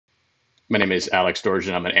My name is Alex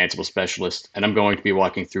Dworjan. I'm an Ansible specialist, and I'm going to be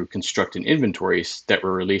walking through constructed inventories that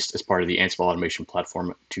were released as part of the Ansible Automation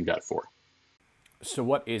Platform 2.4. So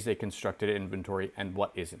what is a constructed inventory and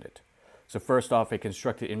what isn't it? So first off, a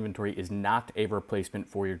constructed inventory is not a replacement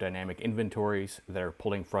for your dynamic inventories that are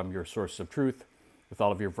pulling from your source of truth with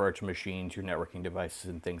all of your virtual machines, your networking devices,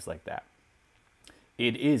 and things like that.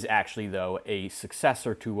 It is actually, though, a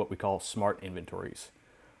successor to what we call smart inventories.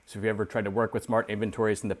 So if you ever tried to work with smart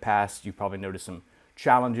inventories in the past, you probably noticed some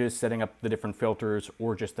challenges setting up the different filters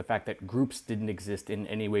or just the fact that groups didn't exist in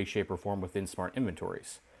any way, shape, or form within smart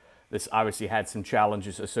inventories. This obviously had some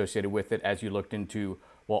challenges associated with it as you looked into,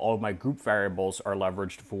 well, all of my group variables are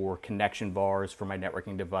leveraged for connection bars for my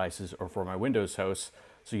networking devices or for my Windows hosts.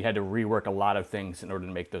 So you had to rework a lot of things in order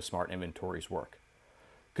to make those smart inventories work.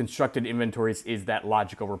 Constructed inventories is that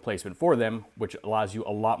logical replacement for them, which allows you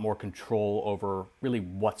a lot more control over really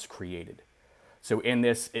what's created. So in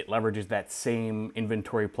this, it leverages that same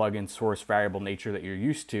inventory plugin source variable nature that you're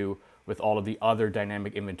used to with all of the other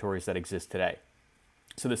dynamic inventories that exist today.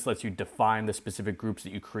 So this lets you define the specific groups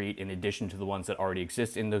that you create in addition to the ones that already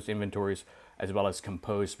exist in those inventories, as well as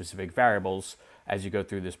compose specific variables as you go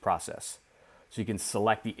through this process. So you can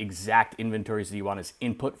select the exact inventories that you want as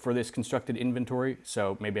input for this constructed inventory.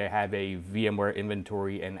 So maybe I have a VMware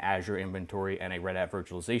inventory, an Azure inventory, and a Red Hat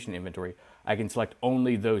virtualization inventory. I can select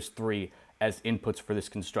only those three as inputs for this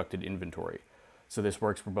constructed inventory. So this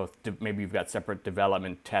works for both, maybe you've got separate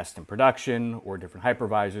development, test, and production, or different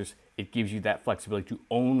hypervisors. It gives you that flexibility to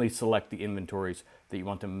only select the inventories that you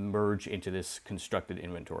want to merge into this constructed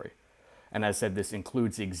inventory. And as I said, this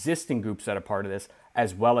includes the existing groups that are part of this,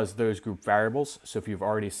 as well as those group variables. So if you've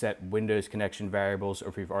already set Windows connection variables, or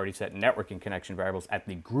if you've already set networking connection variables at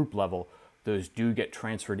the group level, those do get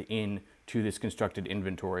transferred in to this constructed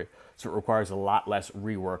inventory. So it requires a lot less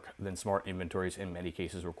rework than smart inventories in many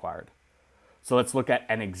cases required. So let's look at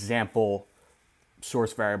an example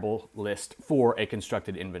source variable list for a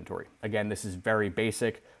constructed inventory. Again, this is very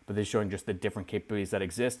basic, but this is showing just the different capabilities that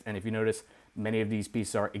exist. And if you notice, many of these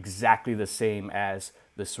pieces are exactly the same as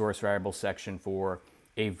the source variable section for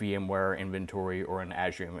a VMware inventory or an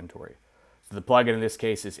Azure inventory. So the plugin in this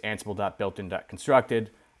case is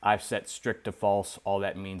ansible.builtin.constructed. I've set strict to false. All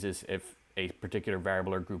that means is if a particular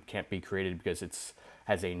variable or group can't be created because it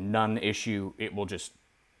has a none issue, it will just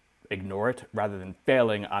ignore it rather than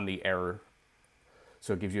failing on the error.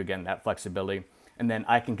 So it gives you, again, that flexibility. And then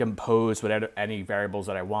I can compose whatever any variables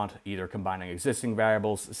that I want, either combining existing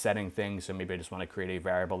variables, setting things. So maybe I just want to create a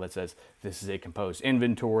variable that says this is a composed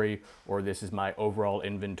inventory, or this is my overall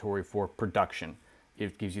inventory for production.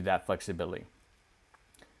 It gives you that flexibility.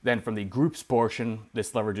 Then from the groups portion,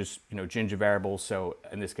 this leverages, Jinja variables. So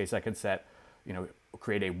in this case, I could set,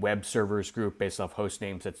 create a web servers group based off host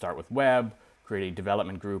names that start with web, create a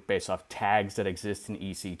development group based off tags that exist in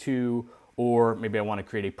EC2, or maybe I want to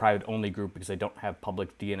create a private only group because I don't have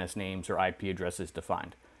public DNS names or IP addresses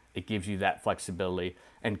defined. It gives you that flexibility,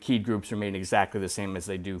 and keyed groups remain exactly the same as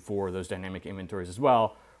they do for those dynamic inventories as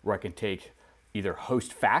well, where I can take either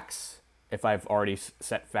host facts if I've already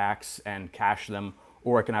set facts and cache them,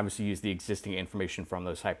 or I can obviously use the existing information from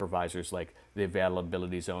those hypervisors like the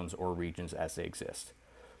availability zones or regions as they exist.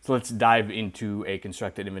 So let's dive into a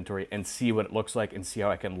constructed inventory and see what it looks like and see how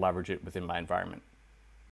I can leverage it within my environment.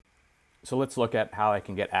 So let's look at how I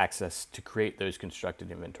can get access to create those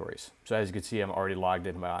constructed inventories. So as you can see, I'm already logged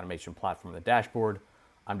into my automation platform in the dashboard.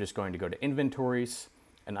 I'm just going to go to inventories,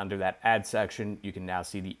 and under that add section, you can now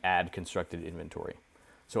see the add constructed inventory.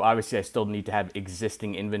 So obviously I still need to have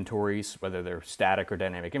existing inventories, whether they're static or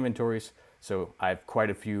dynamic inventories. So I have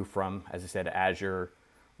quite a few from, as I said, Azure,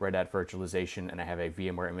 Red Hat virtualization, and I have a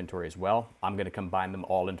VMware inventory as well. I'm going to combine them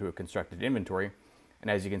all into a constructed inventory.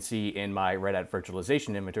 And as you can see in my Red Hat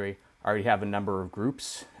virtualization inventory, I already have a number of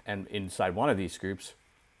groups, and inside one of these groups,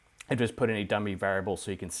 I just put in a dummy variable so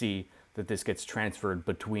you can see that this gets transferred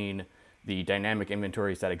between the dynamic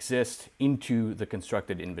inventories that exist into the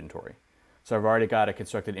constructed inventory. So I've already got a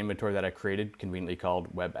constructed inventory that I created, conveniently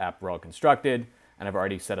called web app rel constructed, and I've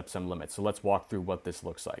already set up some limits. So let's walk through what this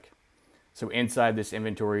looks like. So inside this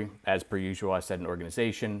inventory, as per usual, I set an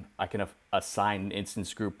organization. I can assign an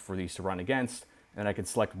instance group for these to run against, and I can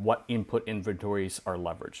select what input inventories are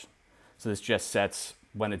leveraged. So this just sets,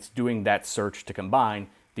 when it's doing that search to combine,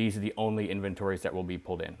 these are the only inventories that will be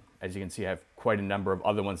pulled in. As you can see, I have quite a number of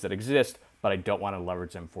other ones that exist, but I don't want to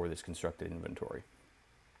leverage them for this constructed inventory.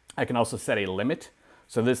 I can also set a limit.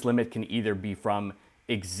 So this limit can either be from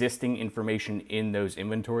existing information in those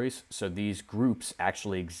inventories. So these groups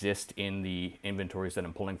actually exist in the inventories that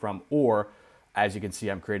I'm pulling from, or as you can see,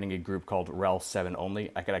 I'm creating a group called rel7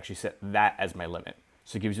 only. I could actually set that as my limit.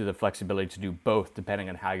 So it gives you the flexibility to do both depending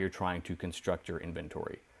on how you're trying to construct your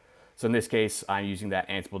inventory. So in this case, I'm using that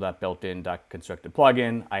Ansible.builtin.constructed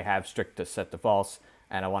plugin. I have strict to set to false,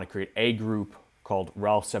 and I want to create a group called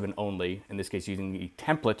rel7 only, in this case using the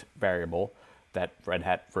template variable that Red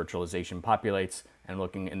Hat Virtualization populates, and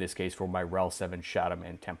looking in this case for my rel7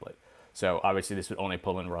 shadowman template. So obviously this would only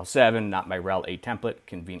pull in rel7, not my rel8 template.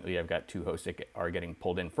 Conveniently, I've got two hosts that are getting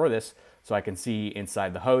pulled in for this. So I can see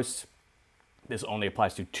inside the hosts, this only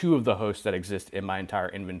applies to 2 of the hosts that exist in my entire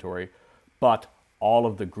inventory, but all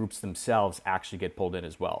of the groups themselves actually get pulled in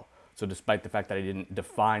as well. So despite the fact that I didn't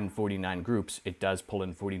define 49 groups, it does pull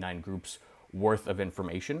in 49 groups worth of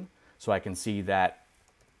information. So I can see that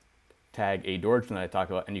tag A Dworjan that I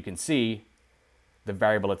talked about, and you can see the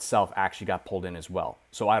variable itself actually got pulled in as well.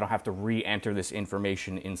 So I don't have to re-enter this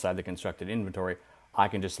information inside the constructed inventory. I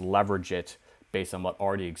can just leverage it based on what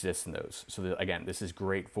already exists in those. So again, this is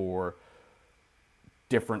great for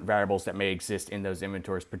different variables that may exist in those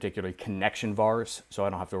inventories, particularly connection vars. So I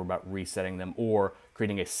don't have to worry about resetting them or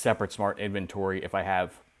creating a separate smart inventory if I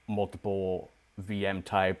have multiple VM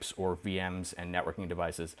types or VMs and networking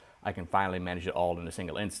devices. I can finally manage it all in a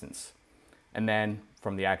single instance. And then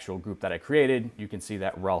from the actual group that I created, you can see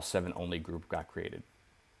that rel7 only group got created.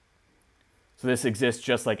 So this exists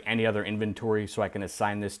just like any other inventory, so I can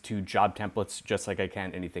assign this to job templates just like I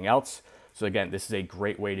can anything else. So again, this is a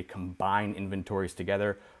great way to combine inventories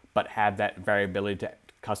together, but have that variability to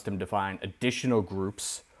custom define additional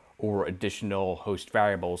groups or additional host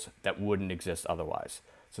variables that wouldn't exist otherwise.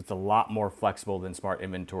 So it's a lot more flexible than smart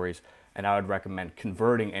inventories, and I would recommend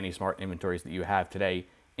converting any smart inventories that you have today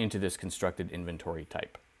into this constructed inventory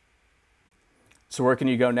type. So where can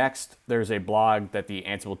you go next? There's a blog that the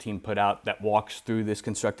Ansible team put out that walks through this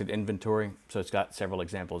constructed inventory. So it's got several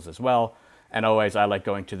examples as well. And always I like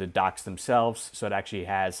going to the docs themselves. So it actually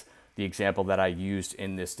has the example that I used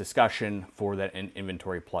in this discussion for that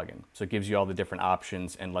inventory plugin. So it gives you all the different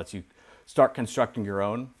options and lets you start constructing your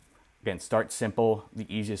own. Again, start simple.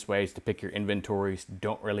 The easiest way is to pick your inventories.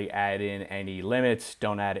 Don't really add in any limits.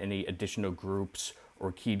 Don't add any additional groups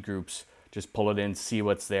or keyed groups. Just pull it in, see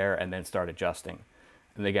what's there, and then start adjusting.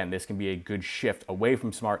 And again, this can be a good shift away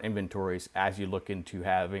from smart inventories as you look into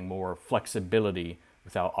having more flexibility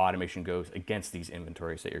with how automation goes against these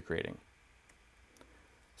inventories that you're creating.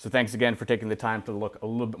 So thanks again for taking the time to look a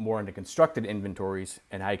little bit more into constructed inventories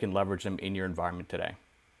and how you can leverage them in your environment today.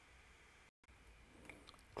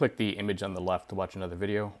 Click the image on the left to watch another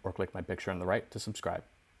video, or click my picture on the right to subscribe.